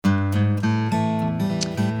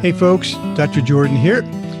Hey folks, Dr. Jordan here.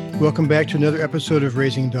 Welcome back to another episode of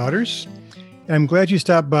Raising Daughters. And I'm glad you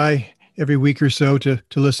stop by every week or so to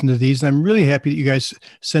listen to these. And I'm really happy that you guys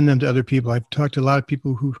send them to other people. I've talked to a lot of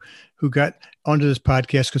people who got onto this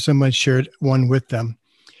podcast because someone shared one with them.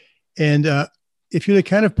 And if you're the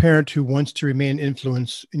kind of parent who wants to remain an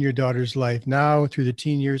influence in your daughter's life now through the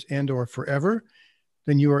teen years and or forever,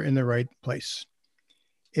 then you are in the right place.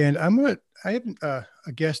 And I have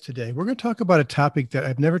a guest today. We're going to talk about a topic that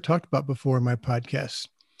I've never talked about before in my podcast.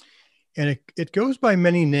 And it goes by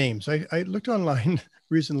many names. I looked online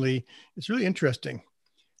recently. It's really interesting.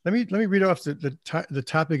 Let me read off the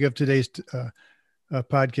topic of today's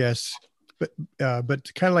podcast,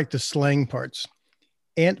 but kind of like the slang parts.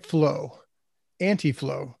 Ant flow,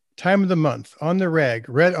 anti-flow, time of the month, on the rag,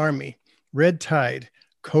 red army, red tide,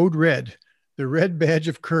 code red, the red badge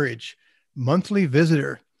of courage, monthly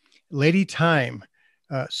visitor, lady time,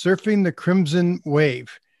 surfing the crimson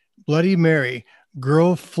wave, Bloody Mary,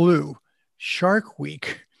 girl flu, shark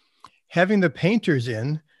week, having the painters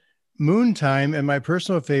in, moon time, and my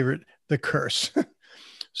personal favorite, the curse.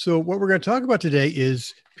 So what we're going to talk about today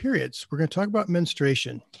is periods. We're going to talk about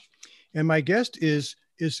menstruation. And my guest is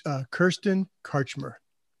Kirsten Karchmer.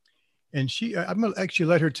 And I'm going to actually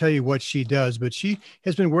let her tell you what she does, but she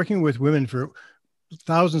has been working with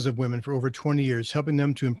thousands of women for over 20 years, helping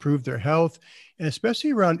them to improve their health, and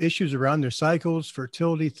especially around issues around their cycles,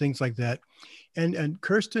 fertility, things like that. And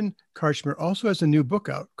Kirsten Karchmer also has a new book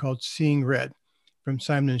out called Seeing Red from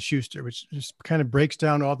Simon & Schuster, which just kind of breaks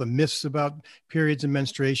down all the myths about periods and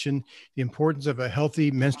menstruation, the importance of a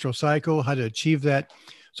healthy menstrual cycle, how to achieve that.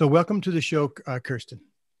 So welcome to the show, Kirsten.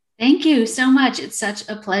 Thank you so much. It's such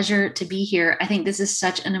a pleasure to be here. I think this is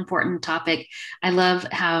such an important topic. I love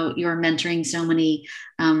how you're mentoring so many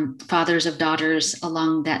fathers of daughters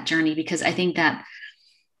along that journey, because I think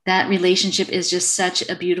that relationship is just such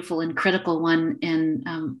a beautiful and critical one in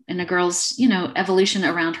a girl's, evolution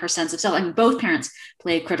around her sense of self. I mean, both parents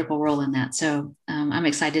play a critical role in that. So I'm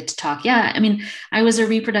excited to talk. Yeah, I mean, I was a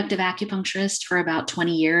reproductive acupuncturist for about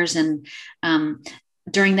 20 years. And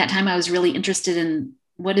during that time, I was really interested in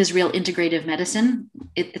what is real integrative medicine.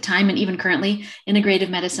 At the time, and even currently, integrative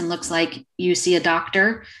medicine looks like you see a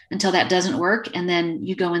doctor until that doesn't work, and then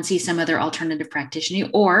you go and see some other alternative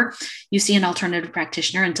practitioner, or you see an alternative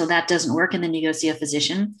practitioner until that doesn't work, and then you go see a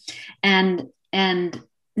physician, and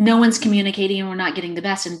no one's communicating, and we're not getting the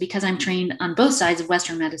best. And because I'm trained on both sides of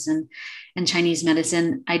Western medicine and Chinese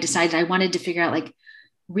medicine, I decided I wanted to figure out, like,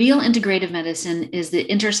 real integrative medicine is the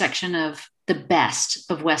intersection of the best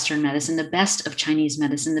of Western medicine, the best of Chinese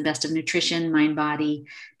medicine, the best of nutrition, mind, body,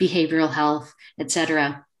 behavioral health,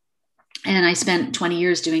 etc. And I spent 20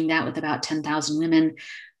 years doing that with about 10,000 women,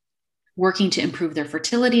 working to improve their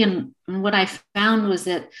fertility. And what I found was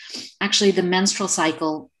that actually the menstrual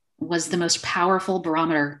cycle was the most powerful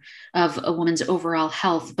barometer of a woman's overall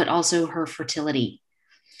health, but also her fertility.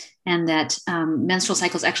 And that menstrual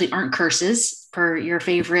cycles actually aren't curses, per your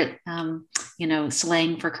favorite,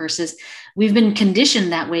 slang for curses. We've been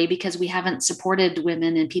conditioned that way because we haven't supported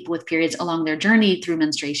women and people with periods along their journey through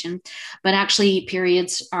menstruation. But actually,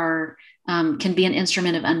 periods can be an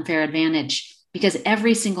instrument of unfair advantage, because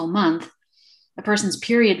every single month, a person's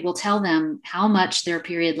period will tell them how much their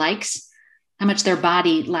period likes, how much their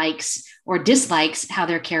body likes or dislikes how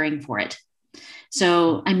they're caring for it.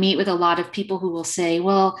 So I meet with a lot of people who will say,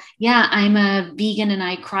 well, yeah, I'm a vegan and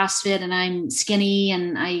I CrossFit and I'm skinny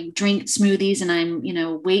and I drink smoothies and I'm,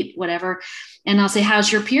 weight, whatever. And I'll say,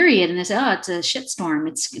 how's your period? And they say, oh, it's a shitstorm.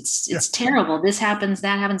 It's terrible. This happens,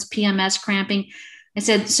 that happens, PMS, cramping. I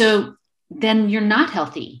said, so then you're not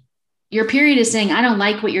healthy. Your period is saying, I don't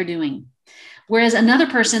like what you're doing. Whereas another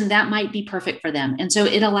person, that might be perfect for them. And so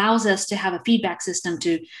it allows us to have a feedback system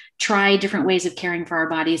to try different ways of caring for our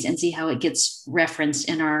bodies and see how it gets referenced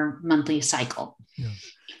in our monthly cycle. Yeah.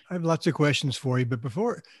 I have lots of questions for you, but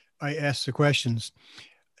before I ask the questions,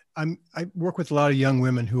 I work with a lot of young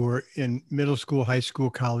women who are in middle school, high school,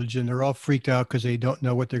 college, and they're all freaked out because they don't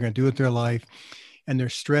know what they're going to do with their life. And they're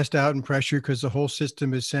stressed out and pressured because the whole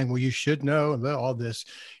system is saying, well, you should know all this.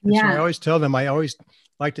 And so I always tell them, I always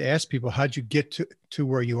like to ask people, how'd you get to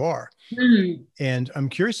where you are? Mm. And I'm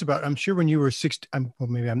curious I'm sure when you were 16,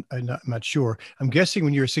 I'm not sure. I'm guessing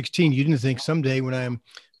when you were 16, you didn't think someday when I'm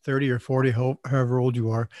 30 or 40, however old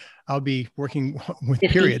you are, I'll be working with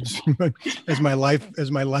periods as my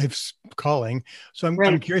life's calling. So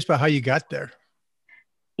I'm curious about how you got there.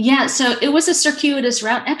 Yeah, so it was a circuitous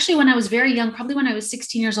route. Actually, when I was very young, probably when I was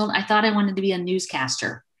 16 years old, I thought I wanted to be a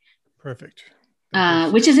newscaster. Perfect.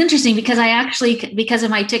 Which is interesting because because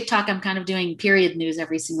of my TikTok, I'm kind of doing period news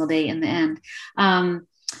every single day in the end.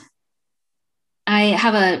 I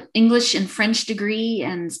have a English and French degree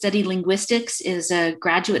and studied linguistics is a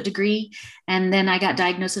graduate degree. And then I got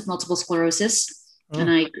diagnosed with multiple sclerosis. And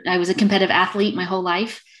Oh, I was a competitive athlete my whole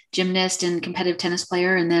life, gymnast and competitive tennis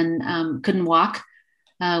player, and then couldn't walk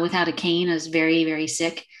without a cane. I was very, very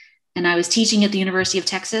sick. And I was teaching at the University of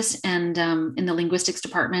Texas and in the linguistics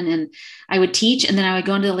department. And I would teach and then I would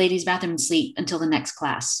go into the ladies' bathroom and sleep until the next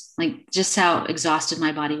class, like just how exhausted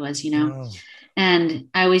my body was, you know? wow. And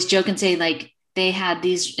I always joke and say, like, they had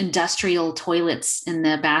these industrial toilets in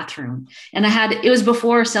the bathroom. And it was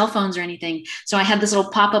before cell phones or anything. So I had this little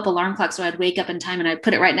pop up alarm clock. So I'd wake up in time and I'd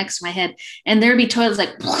put it right next to my head. And there'd be toilets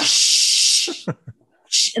like, whoosh,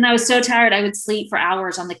 and I was so tired. I would sleep for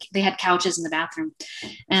hours they had couches in the bathroom.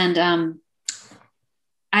 And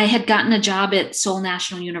I had gotten a job at Seoul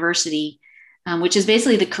National University, which is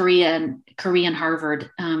basically the Korean Harvard,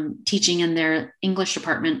 teaching in their English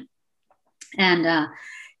department. And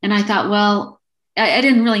I thought, well, I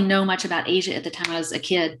didn't really know much about Asia at the time I was a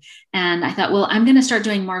kid. And I thought, well, I'm going to start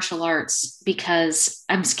doing martial arts because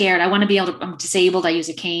I'm scared. I want to be able to, I'm disabled. I use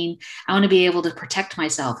a cane. I want to be able to protect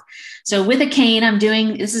myself. So with a cane,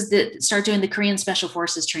 start doing the Korean Special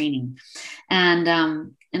Forces training. And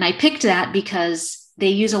I picked that because they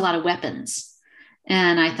use a lot of weapons.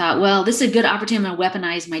 And I thought, well, this is a good opportunity. I'm going to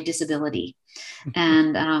weaponize my disability.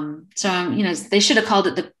 And they should have called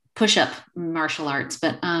it the push-up martial arts,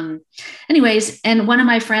 but anyways, and one of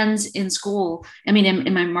my friends in school,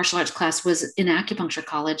 in my martial arts class, was in acupuncture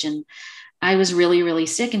college, and I was really, really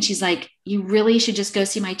sick, and she's like, you really should just go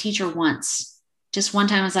see my teacher once, just one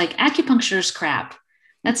time. I was like, acupuncture is crap.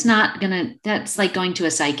 That's like going to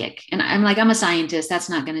a psychic. And I'm like, I'm a scientist, that's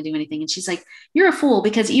not going to do anything. And she's like, you're a fool,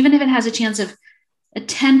 because even if it has a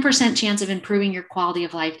 10% chance of improving your quality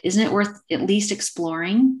of life, isn't it worth at least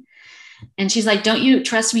exploring? And she's like, don't you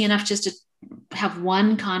trust me enough just to have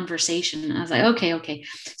one conversation? And I was like, okay.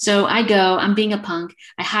 So I go, I'm being a punk.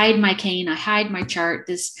 I hide my cane. I hide my chart.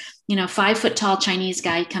 This, 5-foot tall Chinese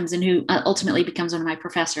guy comes in who ultimately becomes one of my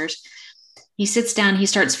professors. He sits down, he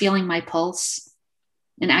starts feeling my pulse.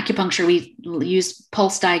 In acupuncture, we use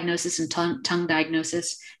pulse diagnosis and tongue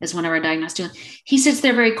diagnosis as one of our diagnostic. He sits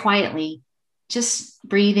there very quietly, just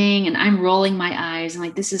breathing, and I'm rolling my eyes. I'm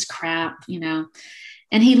like, this is crap,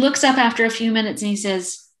 And he looks up after a few minutes and he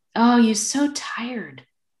says, oh, you're so tired.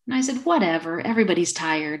 And I said, whatever, everybody's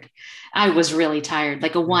tired. I was really tired,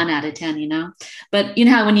 like a 1 out of 10, But you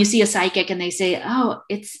know how when you see a psychic and they say, oh,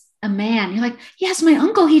 it's a man, you're like, yes, my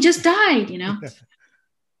uncle, he just died,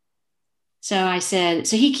 So I said,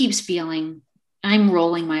 so he keeps feeling, I'm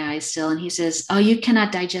rolling my eyes still. And he says, oh, you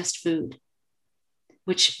cannot digest food.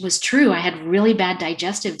 Which was true. I had really bad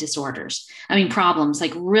digestive disorders. Problems,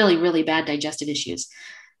 like really, really bad digestive issues.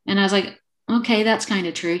 And I was like, okay, that's kind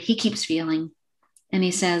of true. He keeps feeling. And he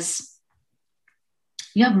says,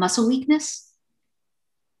 you have muscle weakness?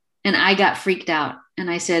 And I got freaked out. And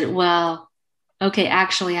I said, well, okay,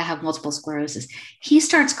 actually, I have multiple sclerosis. He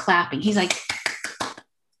starts clapping. He's like,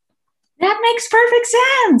 that makes perfect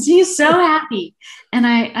sense. He's so happy. And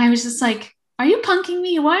I was just like, are you punking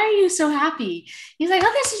me? Why are you so happy? He's like,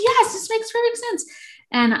 oh, this makes perfect sense.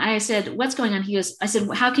 And I said, what's going on? I said,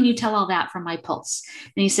 how can you tell all that from my pulse?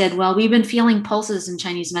 And he said, well, we've been feeling pulses in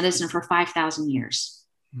Chinese medicine for 5,000 years.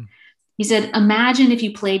 Hmm. He said, imagine if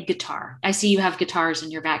you played guitar. I see you have guitars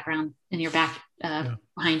in your background,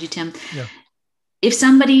 behind you, Tim. Yeah. If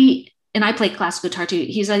somebody, and I play classical guitar too.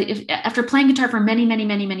 He's like, after playing guitar for many, many,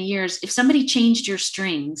 many, many years, if somebody changed your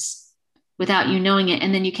strings without you knowing it,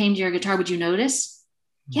 and then you came to your guitar, would you notice?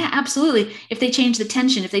 Yeah, absolutely. If they change the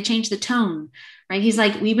tension, if they change the tone, right? He's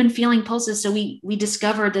like, we've been feeling pulses. So we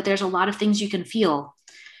discovered that there's a lot of things you can feel.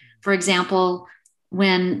 For example,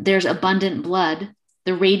 when there's abundant blood,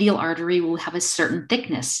 the radial artery will have a certain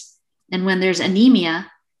thickness. And when there's anemia,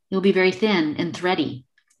 it'll be very thin and thready,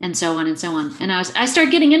 and so on and so on. And I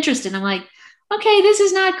started getting interested. I'm like, okay, this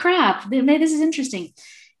is not crap. This is interesting.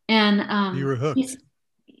 And you were hooked.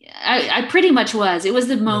 I pretty much was. It was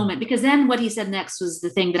the moment, because then what he said next was the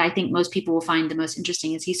thing that I think most people will find the most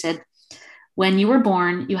interesting. Is he said, when you were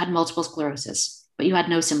born, you had multiple sclerosis, but you had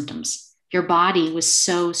no symptoms. Your body was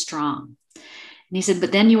so strong. And he said,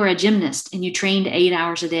 but then you were a gymnast and you trained 8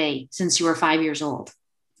 hours a day since you were 5 years old.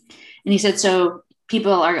 And he said, so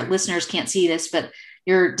our listeners can't see this, but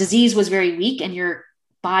your disease was very weak and your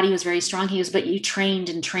body was very strong. But you trained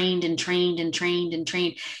and trained and trained and trained and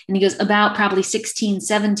trained. And he goes, about probably 16,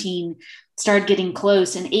 17, started getting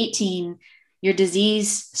close. And 18, your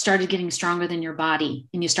disease started getting stronger than your body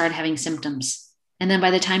and you started having symptoms. And then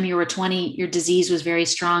by the time you were 20, your disease was very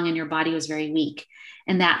strong and your body was very weak.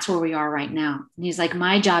 And that's where we are right now. And he's like,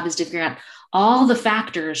 my job is to figure out all the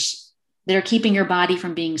factors that are keeping your body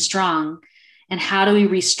from being strong? And how do we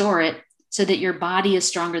restore it so that your body is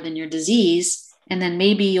stronger than your disease? And then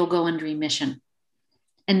maybe you'll go into remission.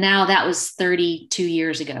 And now that was 32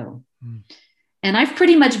 years ago. Mm. And I've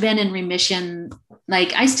pretty much been in remission.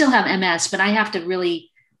 Like, I still have MS, but I have to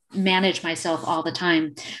really manage myself all the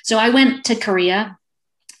time. So I went to Korea.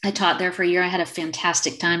 I taught there for a year. I had a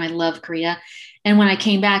fantastic time. I love Korea. And when I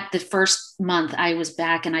came back, the first month I was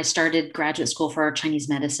back and I started graduate school for Chinese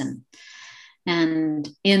medicine. And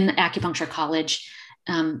in acupuncture college,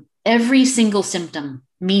 every single symptom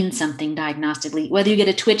means something diagnostically. Whether you get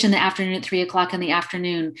a twitch in the afternoon at 3:00 in the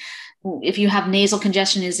afternoon, if you have nasal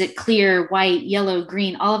congestion, is it clear, white, yellow,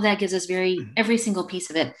 green? All of that gives us every single piece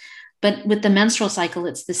of it. But with the menstrual cycle,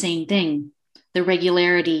 it's the same thing. The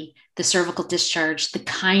regularity, the cervical discharge, the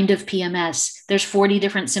kind of PMS. There's 40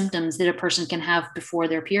 different symptoms that a person can have before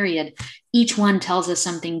their period. Each one tells us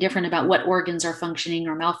something different about what organs are functioning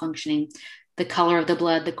or malfunctioning, the color of the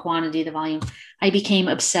blood, the quantity, the volume. I became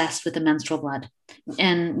obsessed with the menstrual blood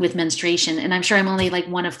and with menstruation. And I'm sure I'm only like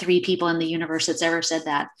one of 3 people in the universe that's ever said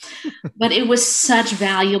that. But it was such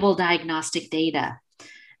valuable diagnostic data.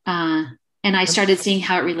 And I started seeing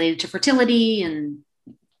how it related to fertility and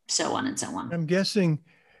so on and so on. I'm guessing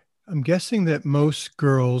that most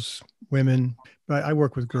girls, women, but I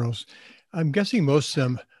work with girls, I'm guessing most of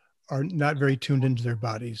them are not very tuned into their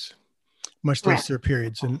bodies, much less their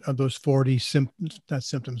periods. And those 40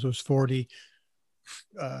 those 40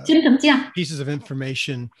 symptoms, yeah, pieces of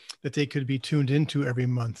information that they could be tuned into every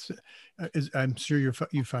month. I'm sure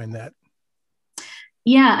you find that.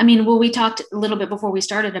 Yeah. I mean, well, we talked a little bit before we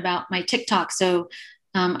started about my TikTok. So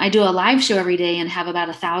I do a live show every day and have about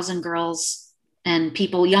 1,000 girls and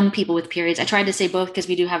people, young people with periods. I tried to say both because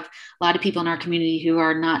we do have a lot of people in our community who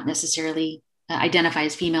are not necessarily identify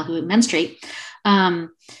as female who menstruate.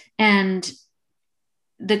 And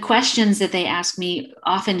the questions that they ask me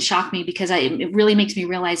often shock me because it really makes me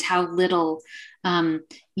realize how little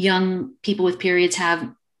young people with periods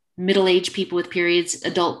have middle-aged people with periods,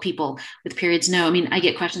 adult people with periods know. I mean, I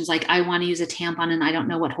get questions like, I want to use a tampon and I don't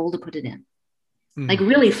know what hole to put it in. Like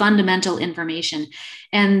really fundamental information.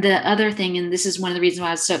 And the other thing, and this is one of the reasons why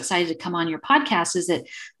I was so excited to come on your podcast, is that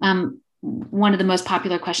one of the most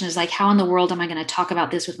popular questions is like, how in the world am I going to talk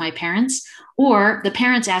about this with my parents? Or the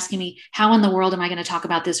parents asking me, how in the world am I going to talk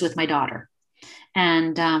about this with my daughter?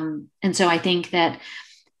 And so I think that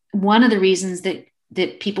one of the reasons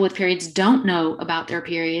that people with periods don't know about their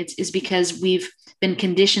periods is because we've been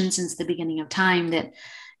conditioned since the beginning of time that,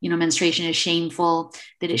 you know, menstruation is shameful,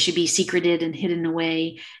 that it should be secreted and hidden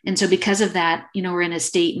away. And so because of that, you know, we're in a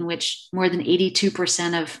state in which more than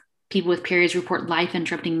 82% of people with periods report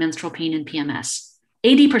life-interrupting menstrual pain and PMS.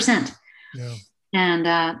 80%. Yeah.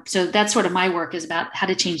 And so that's sort of my work, is about how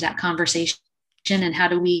to change that conversation and how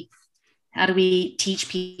do we teach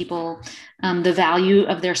people the value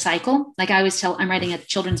of their cycle. Like I always tell, I'm writing a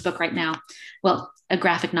children's book right now. Well, a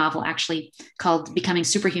graphic novel actually called Becoming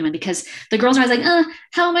Superhuman, because the girls are always like,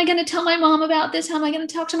 how am I going to tell my mom about this? How am I going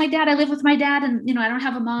to talk to my dad? I live with my dad and, you know, I don't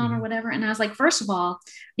have a mom or whatever. And I was like, first of all,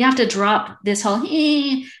 you have to drop this whole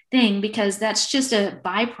thing, because that's just a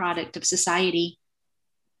byproduct of society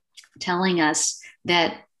telling us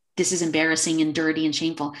that this is embarrassing and dirty and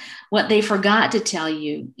shameful. What they forgot to tell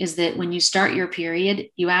you is that when you start your period,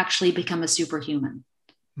 you actually become a superhuman.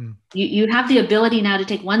 You have the ability now to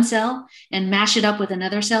take one cell and mash it up with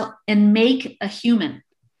another cell and make a human.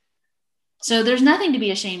 So there's nothing to be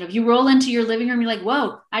ashamed of. You roll into your living room, you're like,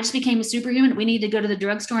 whoa, I just became a superhuman. We need to go to the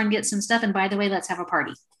drugstore and get some stuff. And by the way, let's have a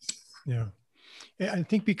party. Yeah. I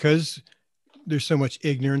think because there's so much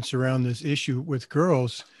ignorance around this issue with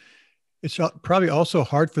girls, it's probably also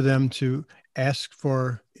hard for them to ask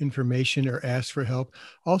for information or ask for help.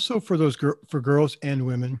 Also for those for girls and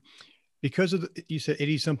women, because of you said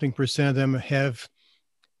 80-something% of them have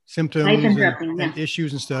symptoms and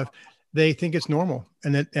issues and stuff. They think it's normal,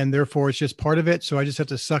 and therefore it's just part of it. So I just have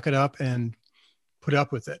to suck it up and put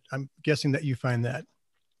up with it. I'm guessing that you find that.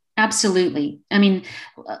 Absolutely. I mean,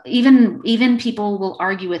 even people will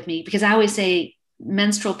argue with me, because I always say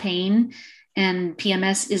menstrual pain and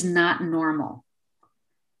PMS is not normal.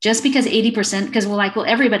 Just because 80%, because we're like, well,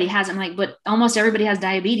 everybody has it. I'm like, but almost everybody has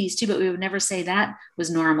diabetes too, but we would never say that was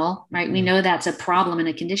normal, right? We know that's a problem and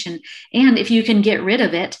a condition. And if you can get rid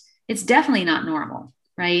of it, it's definitely not normal,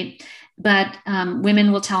 right? But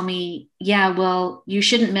women will tell me, yeah, well, you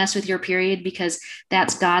shouldn't mess with your period because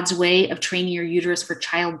that's God's way of training your uterus for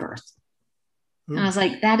childbirth. And I was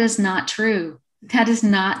like, that is not true. That is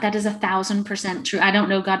 1,000% true. I don't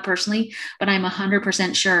know God personally, but I'm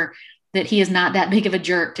 100% sure that he is not that big of a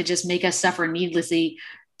jerk to just make us suffer needlessly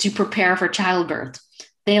to prepare for childbirth.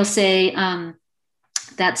 they'll say,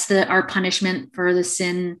 that's our punishment for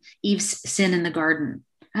Eve's sin in the garden.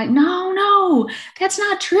 Like, no, that's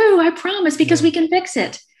not true. I promise, because we can fix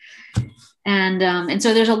it. And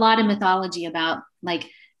so there's a lot of mythology about like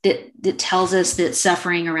that tells us that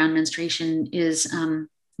suffering around menstruation is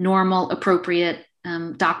normal, appropriate.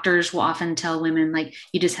 Doctors will often tell women like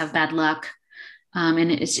you just have bad luck,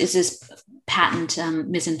 and it's this patent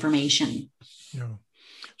misinformation. Yeah.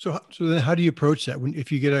 So then how do you approach that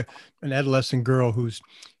if you get an adolescent girl who's,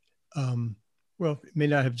 may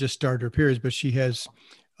not have just started her periods, but she has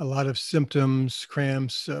a lot of symptoms,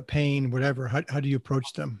 cramps, pain, whatever. How do you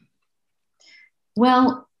approach them?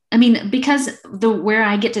 Well, I mean, because where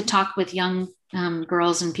I get to talk with young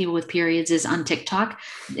girls and people with periods is on TikTok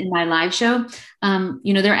in my live show.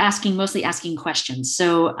 They're mostly asking questions.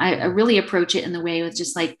 So I really approach it in the way with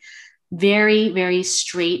just like very, very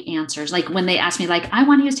straight answers. Like when they ask me, like, I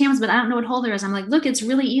want to use tampons, but I don't know what hole there is. I'm like, look, it's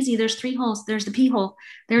really easy. There's 3 holes. There's the pee hole,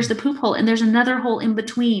 there's the poop hole, and there's another hole in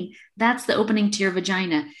between. That's the opening to your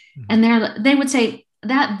vagina. Mm-hmm. And they would say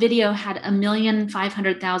that video had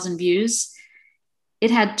 1,500,000 views.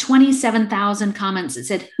 It had 27,000 comments that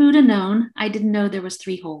said, who'd have known? I didn't know there was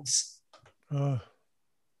 3 holes.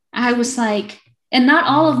 I was like, and not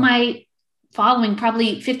all of my following,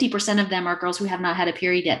 probably 50% of them are girls who have not had a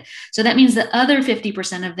period yet. So that means the other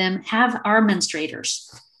 50% of them are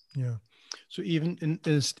menstruators. Yeah. So even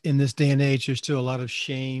in this day and age, there's still a lot of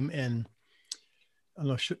shame, and I don't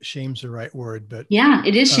know if shame's the right word, but yeah,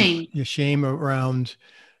 it is shame. Shame around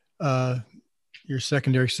your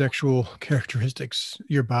secondary sexual characteristics,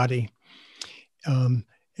 your body.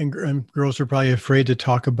 And girls are probably afraid to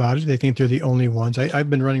talk about it. They think they're the only ones. I've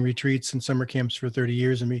been running retreats and summer camps for 30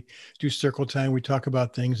 years, and we do circle time. We talk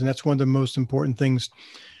about things. And that's one of the most important things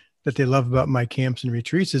that they love about my camps and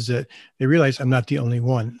retreats is that they realize I'm not the only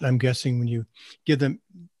one. I'm guessing when you give them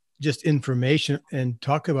just information and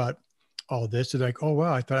talk about all this, they're like, oh,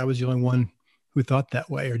 wow, I thought I was the only one who thought that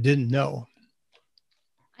way or didn't know.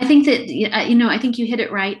 I think that, I think you hit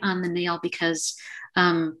it right on the nail, because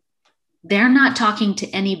they're not talking to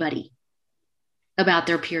anybody about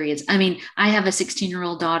their periods. I mean, I have a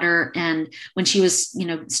 16-year-old daughter, and when she was,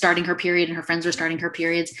 starting her period and her friends were starting her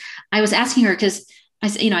periods, I was asking her, because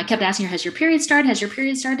I kept asking her, has your period started? Has your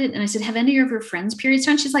period started? And I said, have any of your friends' periods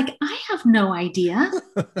started? She's like, I have no idea.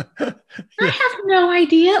 I have no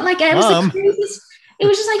idea. Like, it was the craziest. It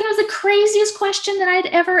was just like, it was the craziest question that I'd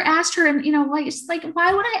ever asked her. And, it's like,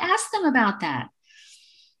 why would I ask them about that?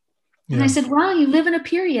 Yeah. And I said, well, you live in a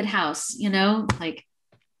period house, like,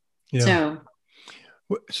 yeah.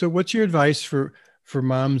 So what's your advice for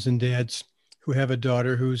moms and dads who have a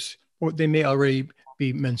daughter they may already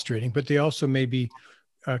be menstruating, but they also may be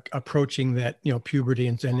approaching that, puberty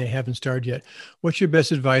and they haven't started yet. What's your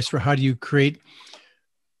best advice for how do you create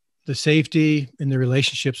the safety in the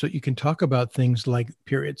relationship so that you can talk about things like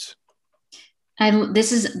periods?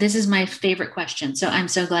 This is my favorite question. So I'm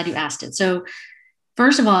so glad you asked it. So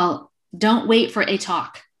first of all, don't wait for a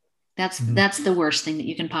talk. That's the worst thing that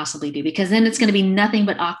you can possibly do, because then it's going to be nothing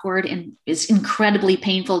but awkward and it's incredibly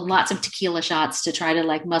painful. Lots of tequila shots to try to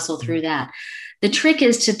like muscle through that. The trick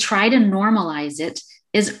is to try to normalize it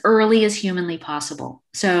as early as humanly possible.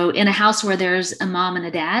 So in a house where there's a mom and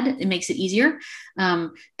a dad, it makes it easier.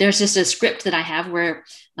 There's just a script that I have where,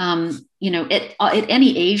 at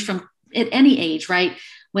any age, right?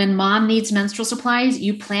 When mom needs menstrual supplies,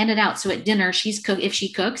 you plan it out. So at dinner, if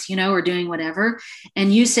she cooks, or doing whatever,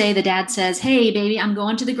 and you say, the dad says, hey, baby, I'm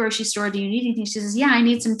going to the grocery store. Do you need anything? She says, yeah, I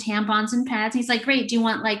need some tampons and pads. And he's like, great. Do you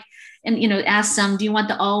want ask some, do you want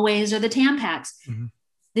the Always or the Tampax? Mm-hmm.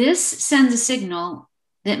 This sends a signal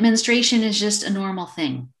that menstruation is just a normal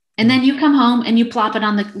thing. And then you come home and you plop it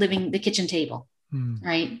on the kitchen table,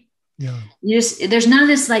 right? Yeah. There's none of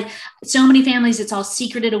this, like so many families, it's all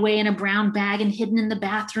secreted away in a brown bag and hidden in the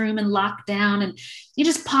bathroom and locked down, and you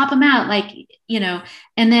just pop them out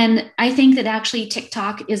and then I think that actually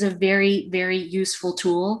TikTok is a very, very useful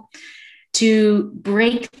tool to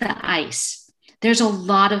break the ice. There's a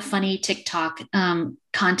lot of funny TikTok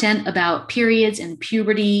content about periods and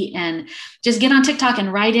puberty, and just get on TikTok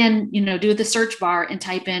and write in, do the search bar and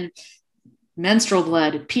type in menstrual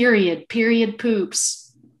blood, period poops,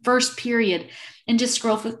 first period, and just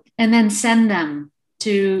scroll and then send them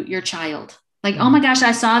to your child. Like, oh my gosh,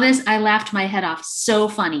 I saw this. I laughed my head off. So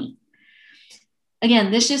funny.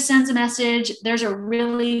 Again, this just sends a message. There's a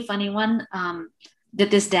really funny one that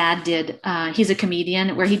this dad did. He's a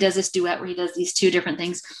comedian where he does this duet where he does these 2 different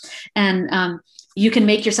things. And you can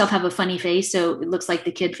make yourself have a funny face. So it looks like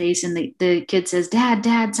the kid face. And the kid says,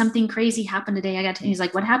 Dad, something crazy happened today. He's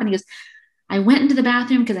like, what happened? He goes, I went into the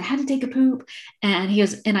bathroom because I had to take a poop. And he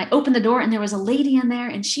goes, and I opened the door and there was a lady in there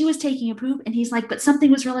and she was taking a poop. And he's like, but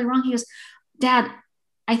something was really wrong. He goes, Dad,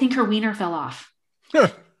 I think her wiener fell off.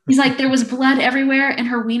 He's like, there was blood everywhere and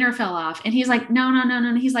her wiener fell off. And he's like,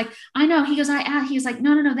 no. He's like, I know. He goes, he was like,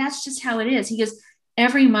 no, that's just how it is. He goes,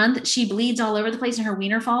 every month she bleeds all over the place and her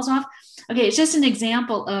wiener falls off. Okay. It's just an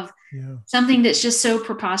example of something that's just so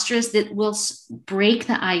preposterous that will break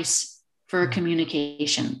the ice for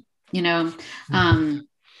communication, you know?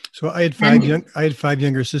 So I had five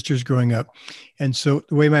younger sisters growing up. And so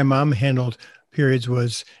the way my mom handled periods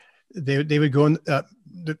was they would go in,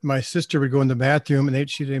 my sister would go in the bathroom and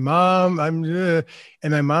she'd say, Mom, and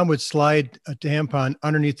my mom would slide a tampon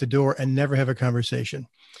underneath the door and never have a conversation.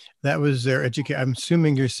 That was their education. I'm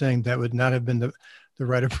assuming you're saying that would not have been the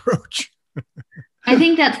right approach. I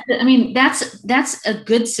think that's a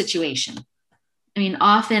good situation. I mean,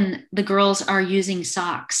 often the girls are using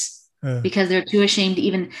socks because they're too ashamed to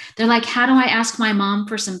even, they're like, how do I ask my mom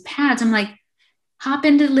for some pads? I'm like, hop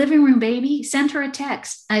into the living room, baby. Send her a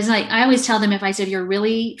text. I always tell them, if I said, you're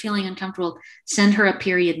really feeling uncomfortable, send her a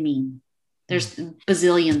period meme. There's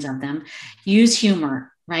bazillions of them. Use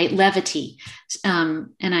humor, right? Levity. And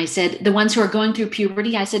I said, the ones who are going through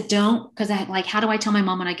puberty, I said, don't, because I like, how do I tell my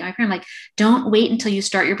mom when I get my period? I'm like, don't wait until you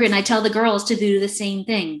start your period. And I tell the girls to do the same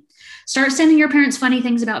thing. Start sending your parents funny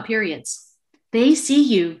things about periods. They see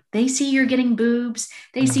you. They see you're getting boobs.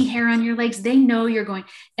 They see hair on your legs. They know you're going.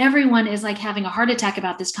 Everyone is like having a heart attack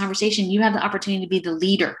about this conversation. You have the opportunity to be the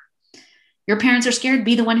leader. Your parents are scared.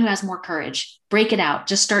 Be the one who has more courage. Break it out.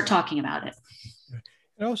 Just start talking about it.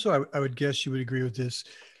 And also, I would guess you would agree with this.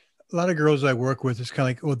 A lot of girls I work with is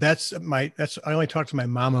kind of like, I only talk to my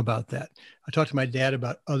mom about that. I talk to my dad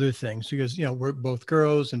about other things because, we're both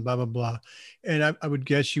girls and blah, blah, blah. And I would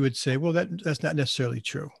guess you would say, well, that's not necessarily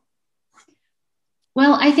true.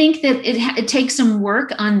 Well, I think that it takes some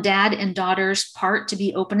work on dad and daughter's part to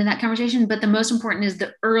be open to that conversation. But the most important is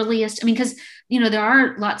the earliest. I mean, because, there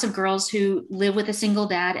are lots of girls who live with a single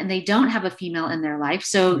dad and they don't have a female in their life.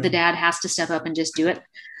 So the dad has to step up and just do it.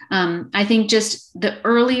 I think just the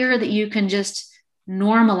earlier that you can just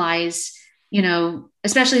normalize,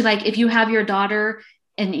 especially like if you have your daughter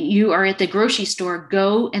and you are at the grocery store,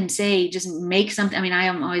 go and say, just make something. I mean, I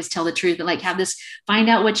always tell the truth, but like find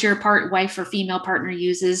out what your wife or female partner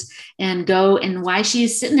uses and go, and why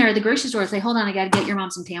she's sitting there at the grocery store, say, hold on, I got to get your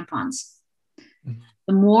mom some tampons. Mm-hmm.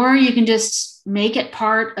 The more you can just make it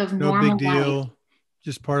part of normal big deal, life.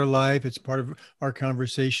 Just part of life. It's part of our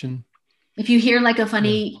conversation. If you hear like a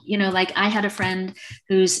funny, like I had a friend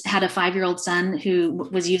who's had a 5-year-old son who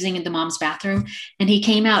was using the mom's bathroom, and he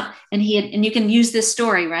came out and and you can use this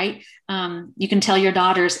story, right? You can tell your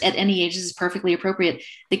daughters at any age, this is perfectly appropriate.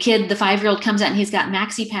 The 5-year-old comes out and he's got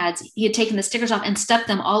maxi pads. He had taken the stickers off and stuck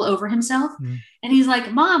them all over himself. Mm-hmm. And he's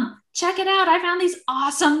like, Mom, check it out. I found these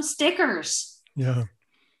awesome stickers. Yeah.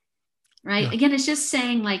 Right. Yeah. Again, it's just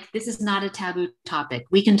saying like, this is not a taboo topic.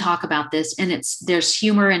 We can talk about this, and there's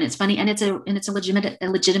humor and it's funny and it's a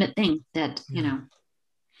legitimate thing that,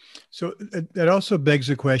 So that also begs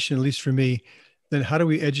the question, at least for me, then how do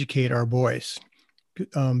we educate our boys?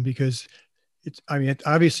 Because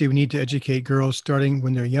obviously we need to educate girls starting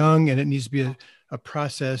when they're young, and it needs to be a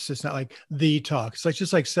process. It's not like the talk. It's like,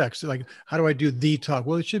 just like sex. Like, how do I do the talk?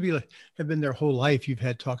 Well, it should be have been their whole life. You've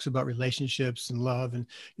had talks about relationships and love and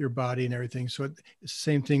your body and everything. So it's the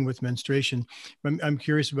same thing with menstruation. I'm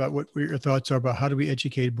curious about what your thoughts are about how do we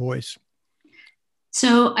educate boys?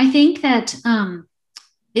 So I think that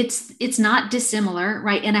it's not dissimilar,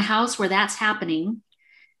 right? In a house where that's happening,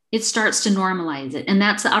 it starts to normalize it. And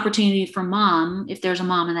that's the opportunity for mom, if there's a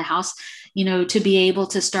mom in the house, to be able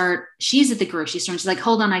to start, she's at the grocery store and she's like,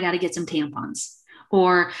 hold on, I got to get some tampons.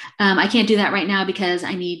 Or I can't do that right now because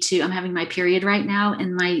I'm having my period right now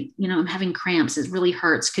and I'm having cramps. It really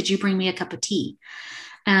hurts. Could you bring me a cup of tea?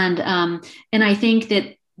 And I think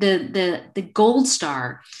that the gold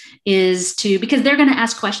star is because they're going to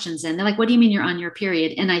ask questions and they're like, what do you mean you're on your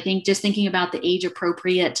period? And I think just thinking about the age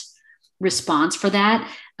appropriate response for that.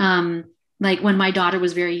 Like when my daughter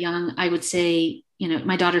was very young, I would say,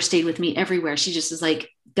 my daughter stayed with me everywhere. She just was like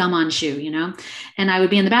gum on shoe, and I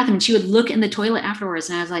would be in the bathroom and she would look in the toilet afterwards.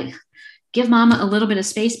 And I was like, give mama a little bit of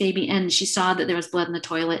space, baby. And she saw that there was blood in the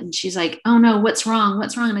toilet and she's like, oh no, what's wrong?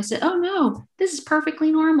 What's wrong? And I said, oh no, this is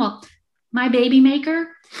perfectly normal. My baby maker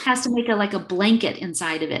has to make a blanket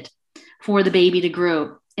inside of it for the baby to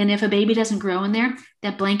grow. And if a baby doesn't grow in there,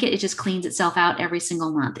 that blanket, it just cleans itself out every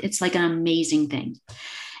single month. It's like an amazing thing.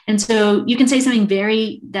 And so you can say something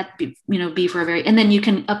be for a very, and then you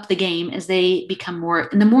can up the game as they become more,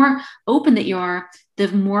 and the more open that you are, the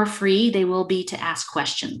more free they will be to ask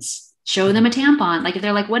questions. show them a tampon. Like if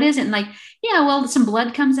they're like, what is it? And like, yeah, well, some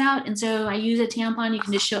blood comes out. And so I use a tampon. You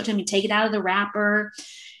can just show it to them. You take it out of the wrapper.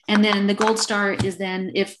 And then the gold star is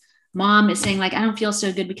then if mom is saying like, I don't feel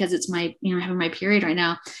so good because it's my, having my period right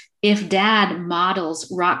now. If dad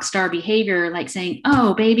models rock star behavior, like saying,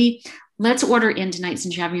 oh, baby, let's order in tonight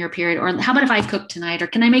since you're having your period. Or how about if I cook tonight? Or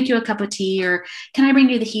can I make you a cup of tea? Or can I bring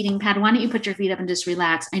you the heating pad? Why don't you put your feet up and just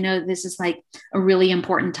relax? I know this is like a really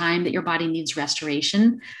important time that your body needs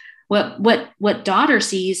restoration. What daughter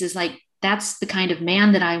sees is like, that's the kind of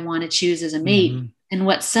man that I want to choose as a mate. Mm-hmm. And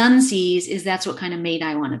what son sees is that's what kind of mate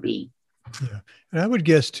I want to be. Yeah. And I would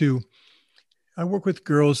guess too, I work with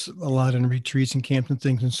girls a lot in retreats and camps and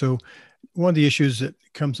things. And so one of the issues that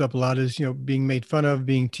comes up a lot is, being made fun of,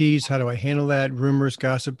 being teased. How do I handle that? Rumors,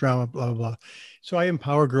 gossip, drama, blah, blah, blah. So I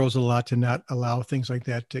empower girls a lot to not allow things like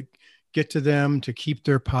that to get to them, to keep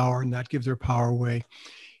their power and not give their power away.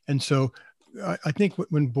 And so I think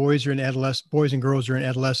when boys and girls are in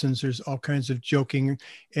adolescence, there's all kinds of joking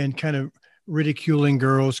and kind of ridiculing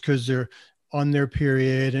girls because they're on their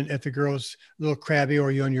period, and if the girl's a little crabby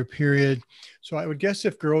or you on your period. So I would guess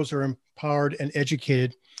if girls are empowered and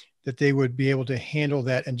educated, that they would be able to handle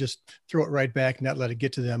that and just throw it right back and not let it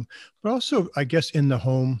get to them. But also, I guess in the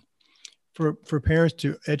home, for parents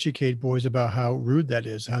to educate boys about how rude that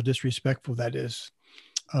is, how disrespectful that is.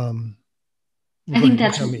 I think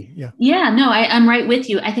that's, no, I'm right with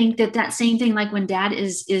you. I think that same thing, like when dad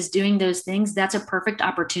is doing those things, that's a perfect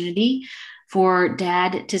opportunity for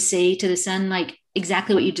dad to say to the son, like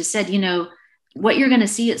exactly what you just said. What you're going to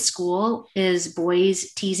see at school is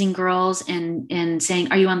boys teasing girls and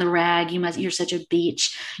saying, are you on the rag? You're such a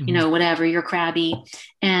beach, whatever, you're crabby.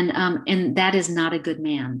 And that is not a good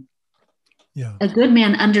man. Yeah. A good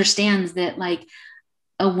man understands that like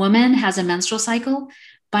a woman has a menstrual cycle.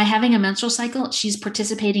 By having a menstrual cycle, she's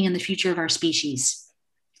participating in the future of our species.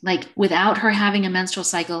 Like without her having a menstrual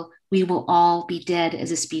cycle, we will all be dead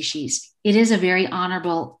as a species. It is a very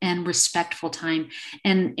honorable and respectful time.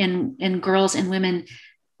 And girls and women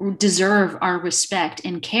deserve our respect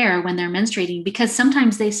and care when they're menstruating, because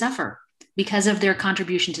sometimes they suffer because of their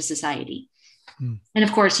contribution to society. And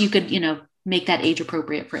of course, you could, make that age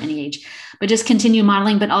appropriate for any age, but just continue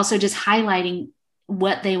modeling, but also just highlighting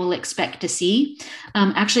what they will expect to see.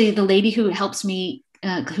 Actually, the lady who helps me,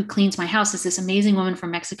 who cleans my house, is this amazing woman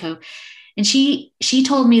from Mexico. And she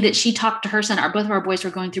told me that she talked to her son. Both of our boys were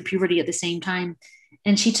going through puberty at the same time.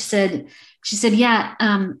 And she said, yeah,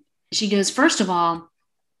 she goes, first of all,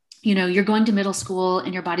 you're going to middle school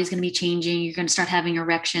and your body's going to be changing. You're going to start having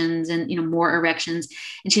erections and, more erections.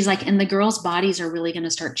 And she's like, and the girls' bodies are really going to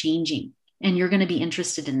start changing and you're going to be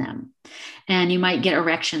interested in them. And you might get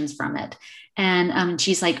erections from it. And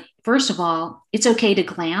she's like, first of all, it's okay to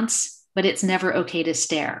glance, but it's never okay to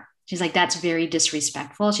stare. She's like, that's very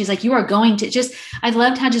disrespectful. She's like, you are going to just, I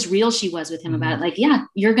loved how just real she was with him about it. Like, yeah,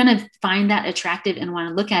 you're going to find that attractive and want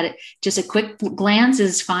to look at it. Just a quick glance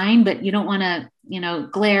is fine, but you don't want to,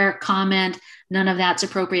 glare, comment, none of that's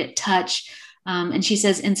appropriate, touch. And she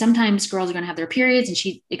says, and sometimes girls are going to have their periods. And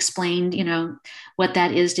she explained, what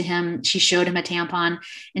that is to him. She showed him a tampon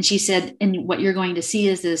and she said, and what you're going to see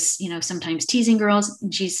is this, sometimes teasing girls.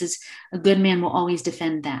 And she says, a good man will always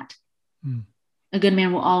defend that. A good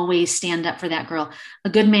man will always stand up for that girl. A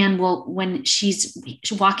good man will, when she's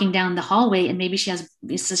walking down the hallway and maybe she has,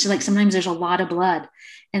 it's like sometimes there's a lot of blood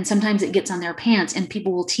and sometimes it gets on their pants and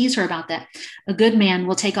people will tease her about that. A good man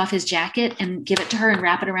will take off his jacket and give it to her and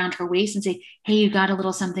wrap it around her waist and say, hey, you got a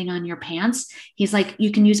little something on your pants. He's like,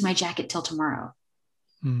 you can use my jacket till tomorrow.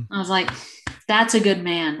 I was like, that's a good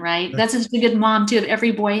man, right? That's a good mom too. If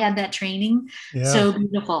every boy had that training. Yeah. So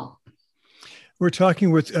beautiful. We're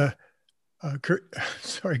talking with, I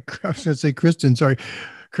was going to say Kirsten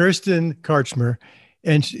Karchmer,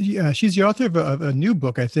 and she's the author of a new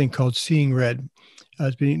book, I think, called Seeing Red.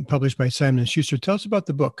 It's being published by Simon & Schuster. Tell us about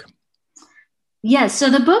the book. Yes,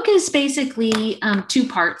 so the book is basically two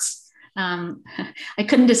parts. I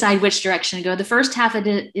couldn't decide which direction to go. The first half of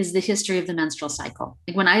it is the history of the menstrual cycle.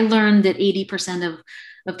 Like when I learned that 80%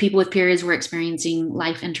 of people with periods were experiencing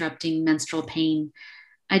life-interrupting menstrual pain,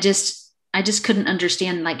 I just couldn't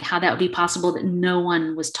understand like how that would be possible that no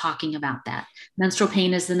one was talking about that. Menstrual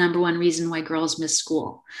pain is the number one reason why girls miss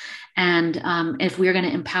school. And if we're going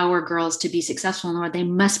to empower girls to be successful in the world, they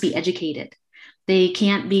must be educated. They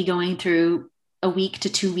can't be going through a week to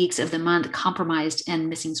 2 weeks of the month compromised and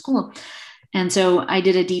missing school. And so I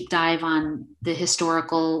did a deep dive on the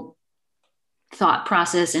historical thought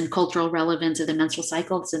process and cultural relevance of the menstrual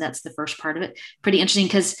cycle. So that's the first part of it. Pretty interesting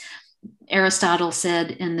because Aristotle said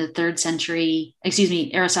in the 3rd century,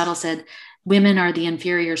 Aristotle said, women are the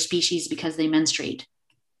inferior species because they menstruate.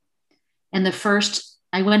 And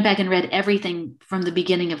I went back and read everything from the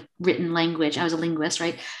beginning of written language. I was a linguist,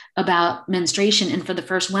 right? About menstruation. And for the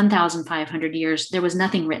first 1,500 years, there was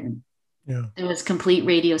nothing written. Yeah. There was complete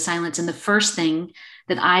radio silence. And the first thing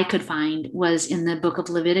that I could find was in the book of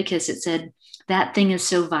Leviticus. It said, that thing is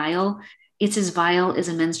so vile. It's as vile as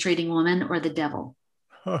a menstruating woman or the devil.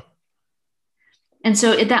 Huh. And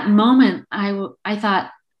so at that moment, I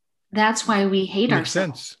thought, that's why we hate Makes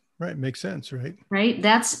ourselves. sense. Right. Makes sense. Right. Right.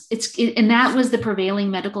 And that was the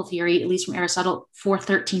prevailing medical theory, at least from Aristotle, for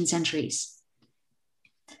 13 centuries.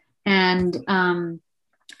 And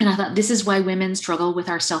I thought, this is why women struggle with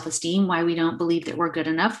our self-esteem, why we don't believe that we're good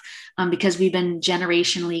enough, because we've been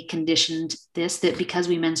generationally conditioned that because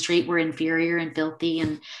we menstruate, we're inferior and filthy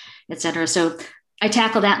and et cetera. So I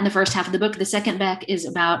tackle that in the first half of the book. The second back is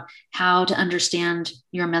about how to understand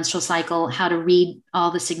your menstrual cycle, how to read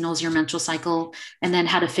all the signals, your menstrual cycle, and then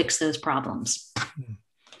how to fix those problems.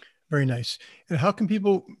 Very nice. And how can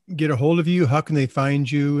people get a hold of you? How can they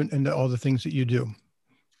find you and all the things that you do?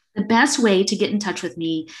 The best way to get in touch with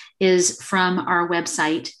me is from our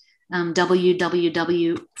website,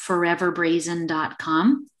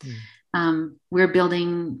 www.foreverbrazen.com. We're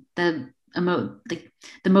building the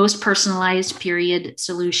most personalized period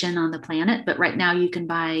solution on the planet. But right now you can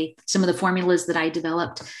buy some of the formulas that I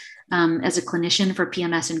developed as a clinician for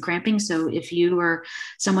PMS and cramping. So if you or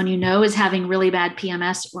someone you know is having really bad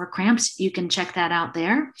PMS or cramps, you can check that out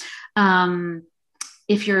there.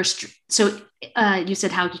 You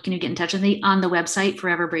said, how can you get in touch with me? On the website,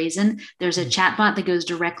 Forever Brazen, there's a chat bot that goes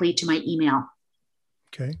directly to my email.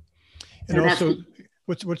 Okay. And so also,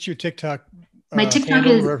 what's your TikTok? My TikTok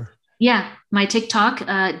my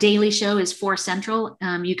TikTok daily show is 4 Central.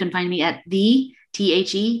 You can find me at the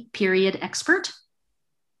THE expert.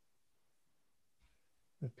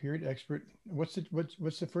 The period expert. What's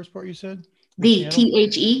the first part you said? The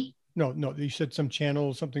THE. No, you said some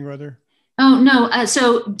channel, something or other. Oh, no. I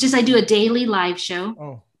do a daily live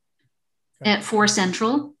show Okay. at 4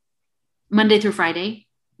 Central, Monday through Friday,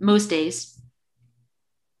 most days.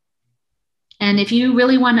 And if you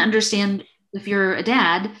really want to understand, if you're a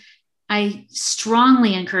dad, I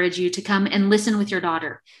strongly encourage you to come and listen with your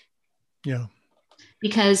daughter. Yeah.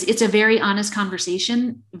 Because it's a very honest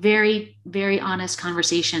conversation, very, very honest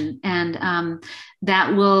conversation. And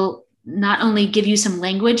that will not only give you some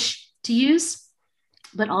language to use,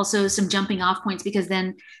 but also some jumping off points, because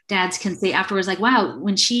then dads can say afterwards, like, wow,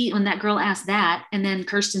 when that girl asked that, and then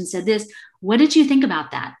Kirsten said this, what did you think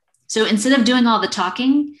about that? So instead of doing all the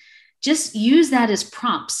talking, just use that as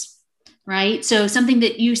prompts, right? So something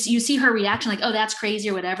that you see her reaction, like, oh, that's crazy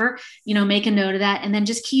or whatever, make a note of that. And then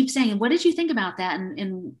just keep saying, what did you think about that?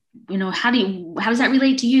 And how does that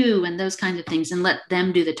relate to you? And those kinds of things, and let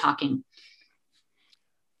them do the talking.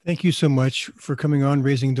 Thank you so much for coming on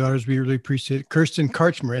Raising Daughters. We really appreciate it. Kirsten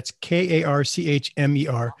Karchmer, that's Karchmer. Correct.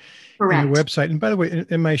 And the website. And by the way,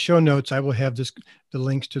 in my show notes, I will have the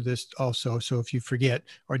links to this also. So if you forget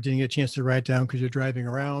or didn't get a chance to write down because you're driving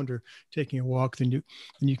around or taking a walk, then you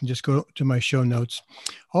can just go to my show notes.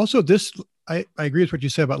 Also, I agree with what you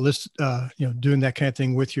said about doing that kind of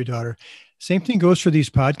thing with your daughter. Same thing goes for these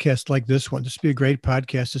podcasts like this one. This would be a great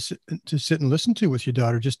podcast to sit and listen to with your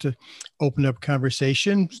daughter, just to open up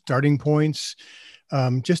conversation, starting points.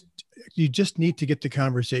 You just need to get the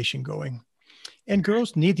conversation going. And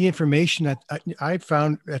girls need the information. I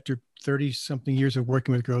found after 30 something years of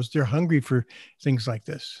working with girls, they're hungry for things like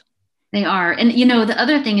this. They are. And, the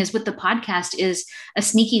other thing is with the podcast is a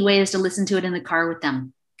sneaky way is to listen to it in the car with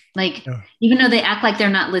them. Like, even though they act like they're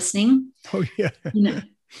not listening. Oh, yeah.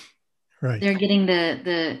 Right. They're getting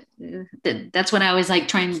that's when I always like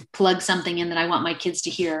try and plug something in that I want my kids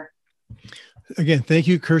to hear. Again, thank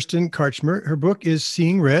you, Kirsten Karchmer. Her book is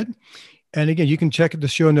Seeing Red. And again, you can check the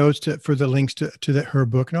show notes for the links to her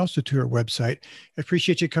book and also to her website. I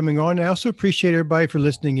appreciate you coming on. I also appreciate everybody for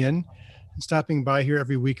listening in and stopping by here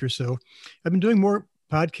every week or so. I've been doing more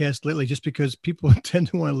podcasts lately just because people tend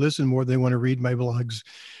to want to listen more than they want to read my blogs.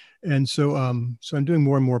 And so I'm doing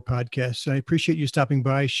more and more podcasts. I appreciate you stopping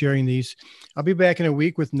by, sharing these. I'll be back in a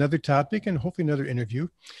week with another topic and hopefully another interview.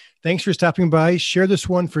 Thanks for stopping by. Share this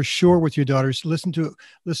one for sure with your daughters. Listen to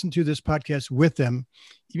this podcast with them.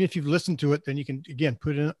 Even if you've listened to it, then you can, again,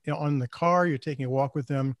 put it on the car. You're taking a walk with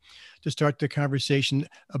them to start the conversation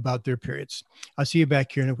about their periods. I'll see you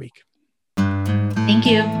back here in a week. Thank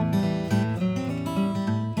you.